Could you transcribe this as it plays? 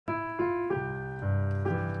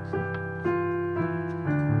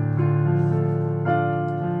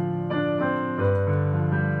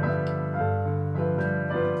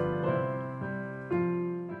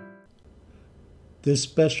This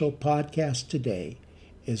special podcast today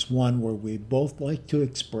is one where we both like to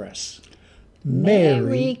express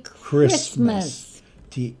Merry Christmas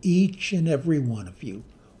to each and every one of you.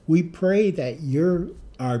 We pray that you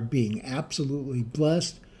are being absolutely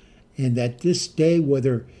blessed and that this day,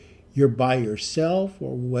 whether you're by yourself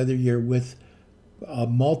or whether you're with a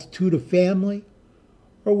multitude of family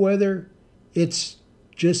or whether it's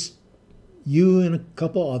just you and a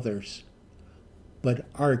couple others, but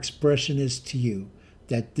our expression is to you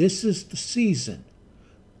that this is the season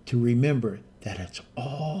to remember that it's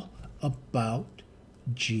all about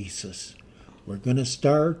Jesus. We're going to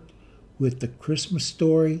start with the Christmas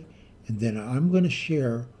story, and then I'm going to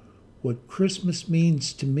share what Christmas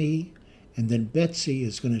means to me, and then Betsy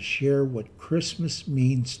is going to share what Christmas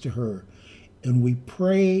means to her. And we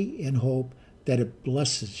pray and hope that it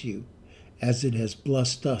blesses you as it has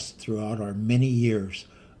blessed us throughout our many years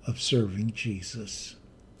of serving Jesus.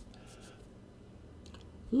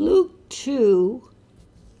 Luke 2,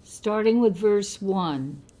 starting with verse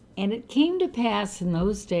 1. And it came to pass in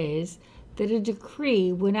those days that a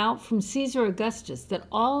decree went out from Caesar Augustus that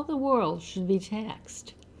all the world should be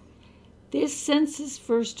taxed. This census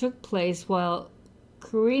first took place while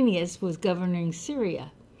Quirinius was governing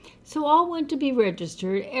Syria. So all went to be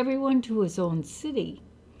registered, everyone to his own city.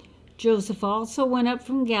 Joseph also went up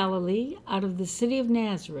from Galilee, out of the city of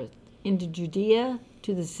Nazareth, into Judea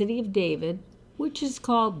to the city of David, which is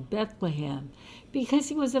called Bethlehem, because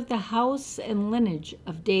he was of the house and lineage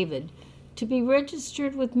of David, to be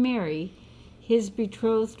registered with Mary, his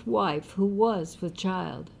betrothed wife, who was with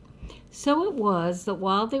child. So it was that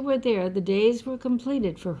while they were there, the days were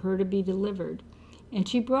completed for her to be delivered. And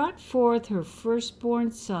she brought forth her firstborn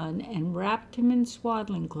son, and wrapped him in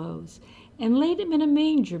swaddling clothes, and laid him in a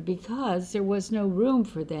manger, because there was no room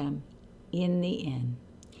for them in the inn.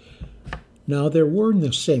 Now there were in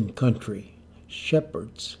the same country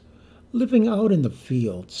shepherds living out in the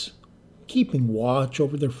fields, keeping watch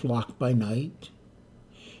over their flock by night.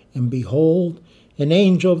 And behold, an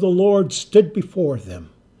angel of the Lord stood before them,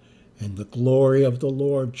 and the glory of the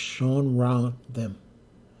Lord shone round them.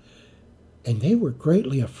 And they were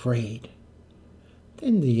greatly afraid.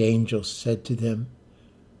 Then the angel said to them,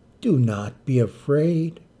 Do not be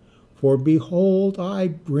afraid, for behold, I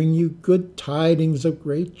bring you good tidings of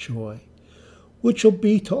great joy, which will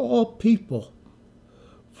be to all people.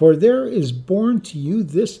 For there is born to you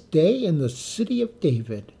this day in the city of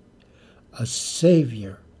David a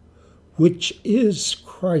Savior, which is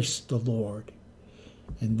Christ the Lord.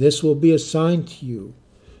 And this will be a sign to you.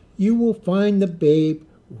 You will find the babe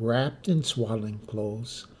wrapped in swaddling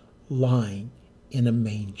clothes, lying in a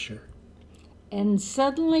manger. And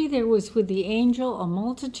suddenly there was with the angel a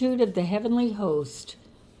multitude of the heavenly host,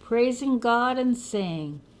 praising God and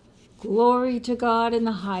saying, Glory to God in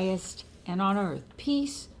the highest, and on earth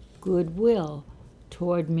peace, goodwill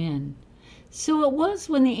toward men. So it was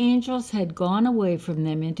when the angels had gone away from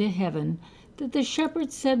them into heaven, that the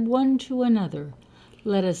shepherds said one to another,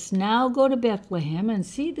 Let us now go to Bethlehem and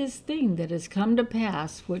see this thing that has come to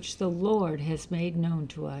pass, which the Lord has made known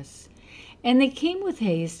to us. And they came with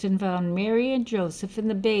haste and found Mary and Joseph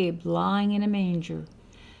and the babe lying in a manger.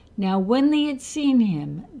 Now when they had seen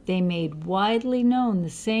him, they made widely known the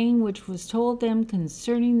saying which was told them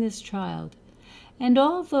concerning this child. And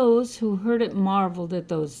all those who heard it marveled at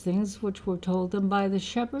those things which were told them by the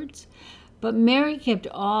shepherds. But Mary kept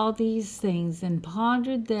all these things and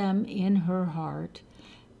pondered them in her heart.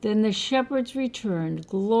 Then the shepherds returned,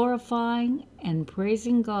 glorifying and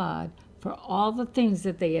praising God for all the things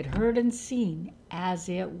that they had heard and seen as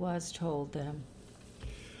it was told them.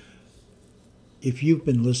 If you've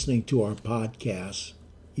been listening to our podcast,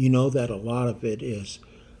 you know that a lot of it is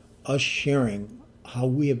us sharing how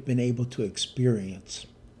we have been able to experience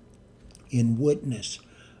and witness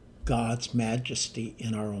God's majesty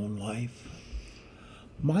in our own life.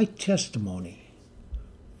 My testimony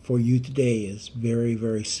for you today is very,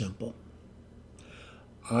 very simple.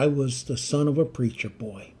 I was the son of a preacher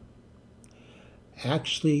boy.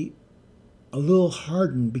 Actually, a little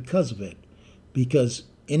hardened because of it, because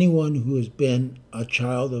anyone who has been a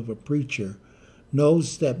child of a preacher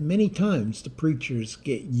knows that many times the preachers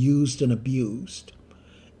get used and abused.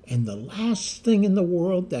 And the last thing in the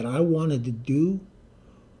world that I wanted to do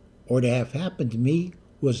or to have happen to me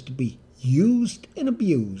was to be used and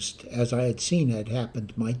abused, as I had seen had happened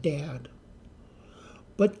to my dad.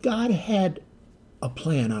 But God had a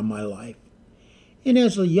plan on my life. And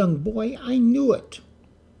as a young boy, I knew it.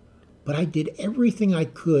 But I did everything I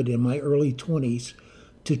could in my early 20s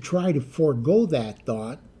to try to forego that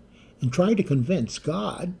thought and try to convince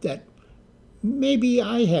God that maybe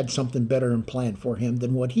I had something better in plan for him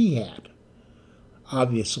than what he had.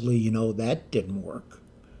 Obviously, that didn't work,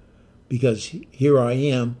 because here I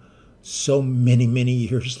am so many, many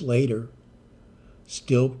years later,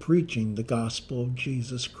 still preaching the gospel of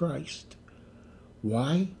Jesus Christ.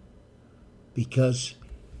 Why? Because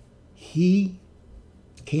he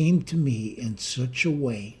came to me in such a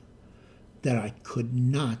way that I could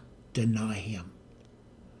not deny him.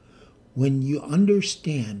 When you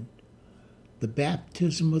understand the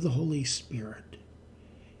baptism of the Holy Spirit,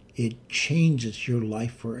 it changes your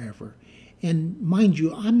life forever. And mind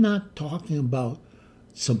you, I'm not talking about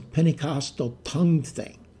some Pentecostal tongue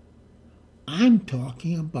thing. I'm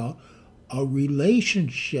talking about a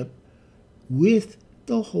relationship with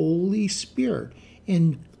the Holy Spirit.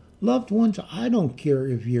 And loved ones, I don't care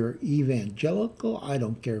if you're evangelical, I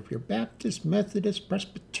don't care if you're Baptist, Methodist,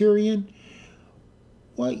 Presbyterian,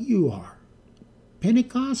 what you are.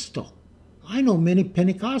 Pentecostal. I know many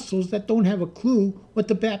Pentecostals that don't have a clue what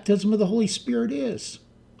the baptism of the Holy Spirit is.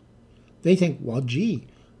 They think, well, gee,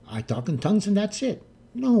 I talk in tongues and that's it.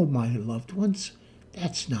 No, my loved ones,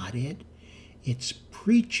 that's not it. It's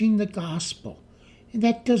preaching the gospel. And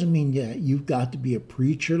that doesn't mean that you've got to be a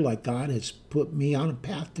preacher like God has put me on a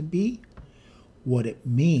path to be. What it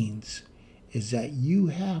means is that you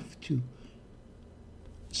have to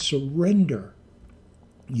surrender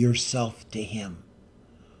yourself to him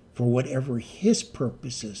for whatever his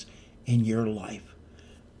purpose is in your life.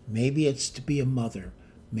 Maybe it's to be a mother.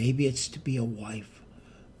 Maybe it's to be a wife.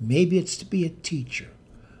 Maybe it's to be a teacher.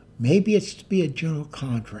 Maybe it's to be a general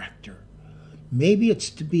contractor. Maybe it's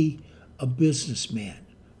to be a businessman.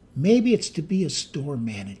 Maybe it's to be a store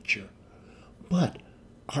manager. But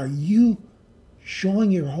are you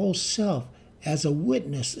showing your whole self as a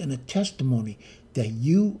witness and a testimony that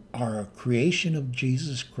you are a creation of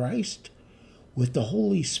Jesus Christ? With the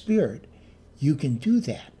Holy Spirit, you can do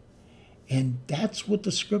that. And that's what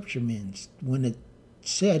the scripture means when it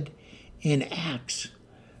said in Acts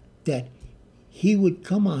that he would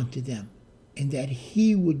come unto them and that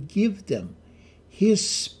he would give them his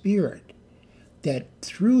Spirit, that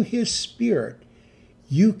through his Spirit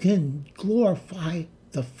you can glorify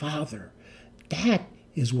the Father. That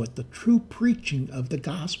is what the true preaching of the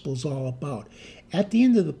gospel is all about. At the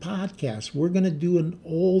end of the podcast, we're going to do an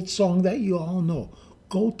old song that you all know.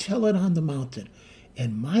 Go tell it on the mountain.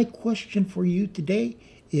 And my question for you today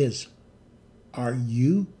is, are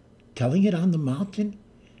you telling it on the mountain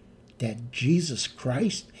that Jesus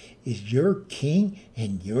Christ is your King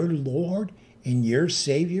and your Lord and your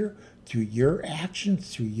Savior through your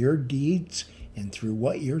actions, through your deeds, and through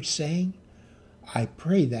what you're saying? I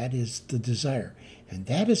pray that is the desire. And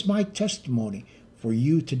that is my testimony for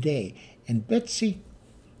you today. And Betsy?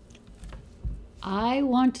 I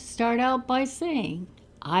want to start out by saying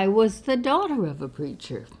I was the daughter of a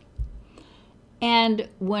preacher. And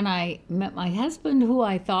when I met my husband, who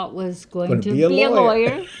I thought was going to be a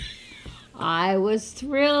lawyer, I was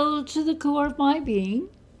thrilled to the core of my being,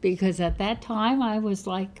 because at that time I was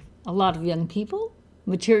like a lot of young people,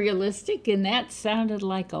 materialistic, and that sounded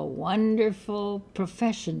like a wonderful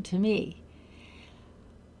profession to me.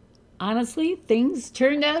 Honestly, things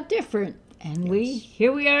turned out different, and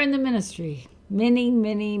here we are in the ministry many,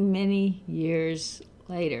 many, many years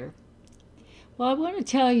later. Well, I want to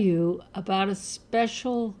tell you about a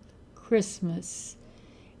special Christmas.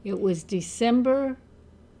 It was December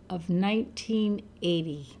of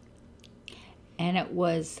 1980, and it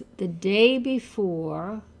was the day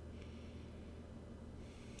before,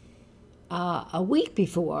 a week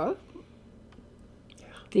before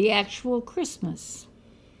the actual Christmas.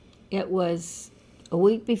 It was a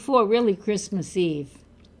week before, really, Christmas Eve.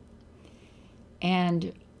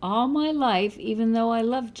 And all my life, even though I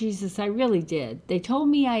loved Jesus, I really did. They told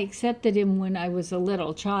me I accepted him when I was a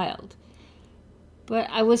little child. But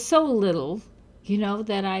I was so little,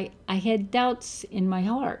 that I had doubts in my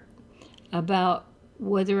heart about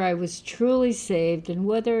whether I was truly saved and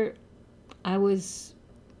whether I was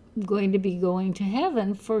going to be going to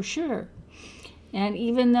heaven for sure. And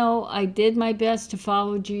even though I did my best to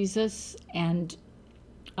follow Jesus and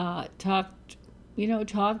talked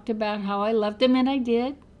about how I loved him, and I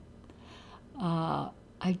did,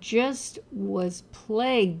 I just was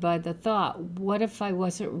plagued by the thought, what if I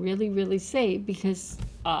wasn't really, really saved? Because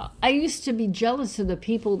I used to be jealous of the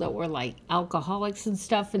people that were like alcoholics and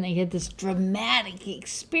stuff, and they had this dramatic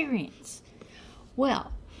experience.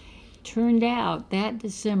 Well, turned out that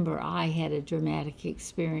December I had a dramatic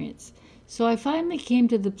experience. So I finally came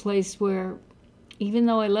to the place where, even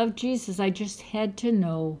though I loved Jesus, I just had to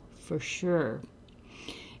know for sure.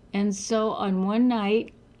 And so on one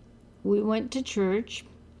night, we went to church,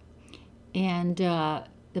 and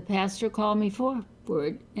the pastor called me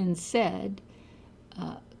forward and said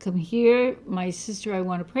come here, my sister, I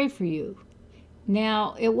want to pray for you.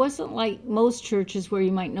 Now, it wasn't like most churches where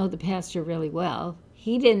you might know the pastor really well.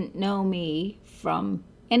 He didn't know me from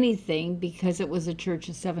anything because it was a church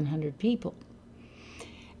of 700 people.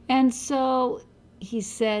 And so he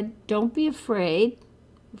said, don't be afraid.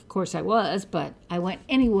 Of course I was, but I went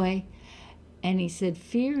anyway. And he said,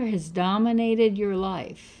 fear has dominated your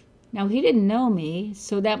life. Now, he didn't know me,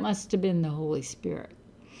 so that must have been the Holy Spirit.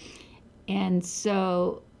 And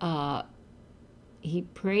so he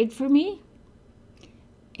prayed for me,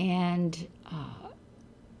 and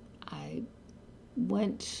I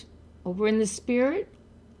went over in the Spirit,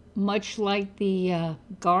 much like the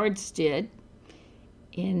guards did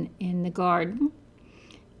in the garden.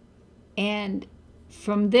 And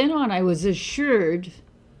from then on, I was assured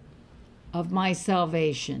of my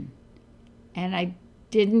salvation, and I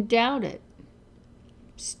didn't doubt it.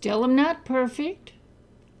 Still am not perfect,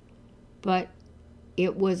 but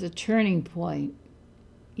it was a turning point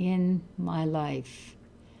in my life.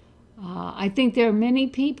 I think there are many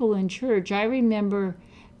people in church. I remember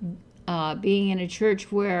being in a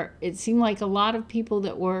church where it seemed like a lot of people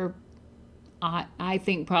that were, I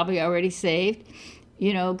think, probably already saved,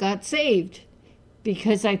 got saved,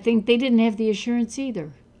 because I think they didn't have the assurance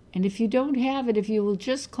either. And if you don't have it, if you will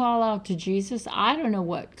just call out to Jesus, I don't know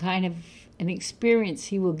what kind of an experience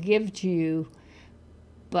he will give to you,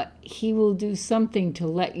 but he will do something to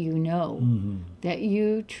let you know that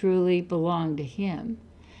you truly belong to him.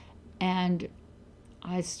 And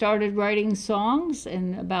I started writing songs,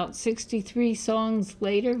 and about 63 songs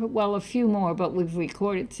later, well, a few more, but we've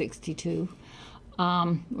recorded 62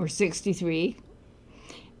 or 63.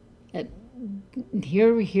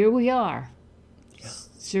 Here we are,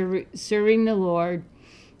 serving the Lord,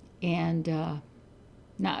 and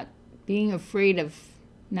not being afraid of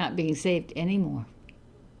not being saved anymore.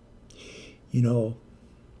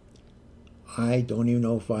 I don't even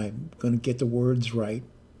know if I'm going to get the words right.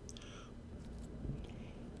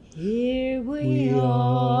 Here we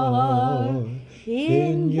are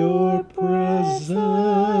in your presence,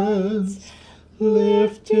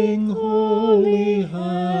 lifting holy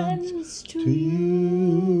hands to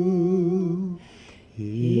you.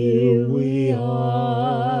 Here we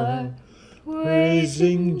are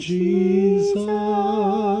praising Jesus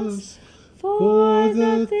for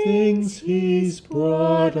the things he's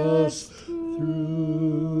brought us through.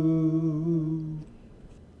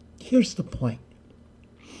 Here's the point.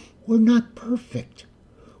 We're not perfect.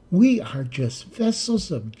 We are just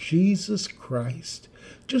vessels of Jesus Christ,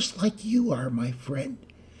 just like you are, my friend.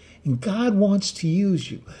 And God wants to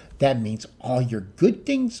use you. That means all your good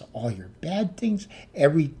things, all your bad things,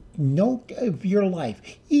 every note of your life,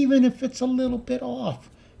 even if it's a little bit off.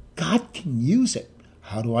 God can use it.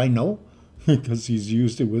 How do I know? Because he's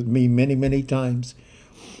used it with me many, many times.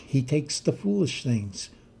 He takes the foolish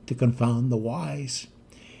things to confound the wise.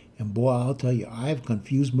 And boy, I'll tell you, I've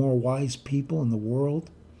confused more wise people in the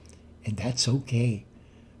world, and that's okay,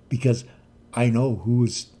 because I know who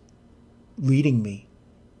is leading me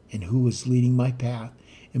and who is leading my path,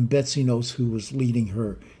 and Betsy knows who is leading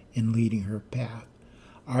her and leading her path.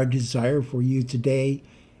 Our desire for you today,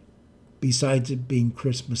 besides it being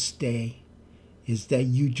Christmas Day, is that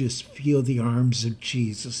you just feel the arms of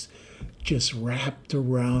Jesus just wrapped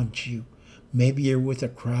around you. Maybe you're with a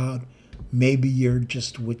crowd. Maybe you're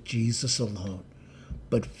just with Jesus alone,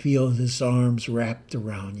 but feel his arms wrapped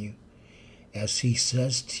around you as he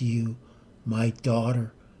says to you, my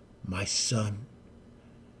daughter, my son,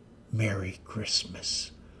 Merry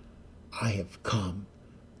Christmas. I have come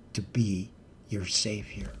to be your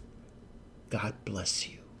Savior. God bless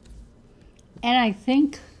you. And I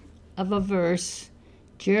think of a verse,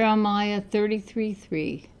 Jeremiah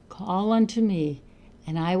 33:3, call unto me,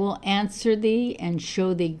 and I will answer thee and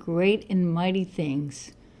show thee great and mighty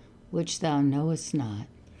things which thou knowest not.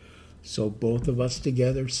 So both of us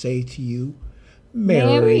together say to you,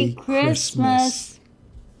 Merry Christmas.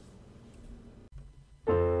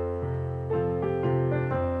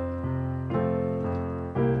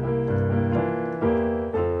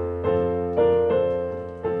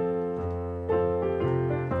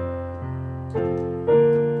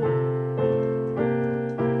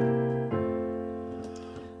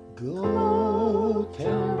 Go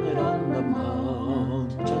tell it on the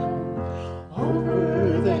mountain,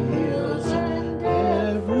 over the hills and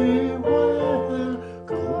everywhere.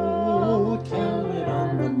 Go tell it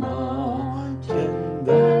on the mountain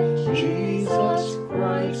that Jesus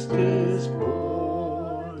Christ is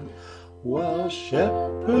born. While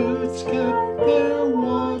shepherds kept their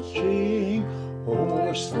watching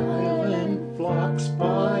o'er silent flocks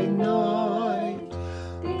by night,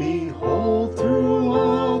 behold, through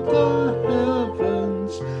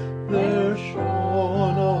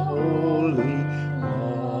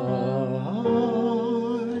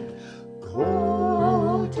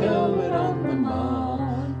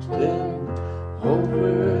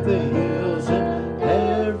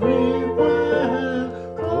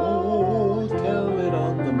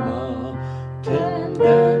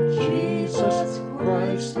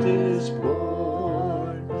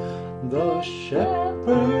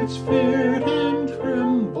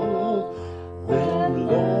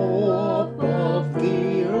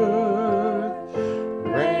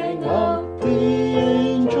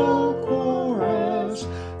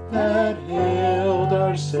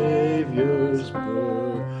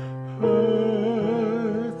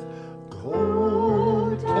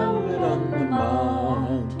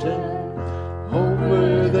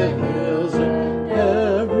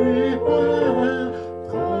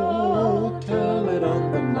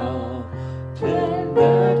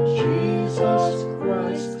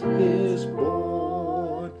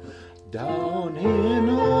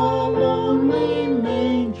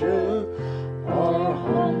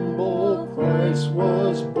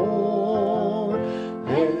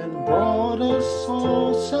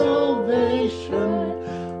eternal salvation,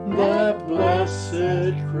 that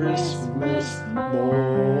blessed Christmas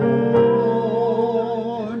morn.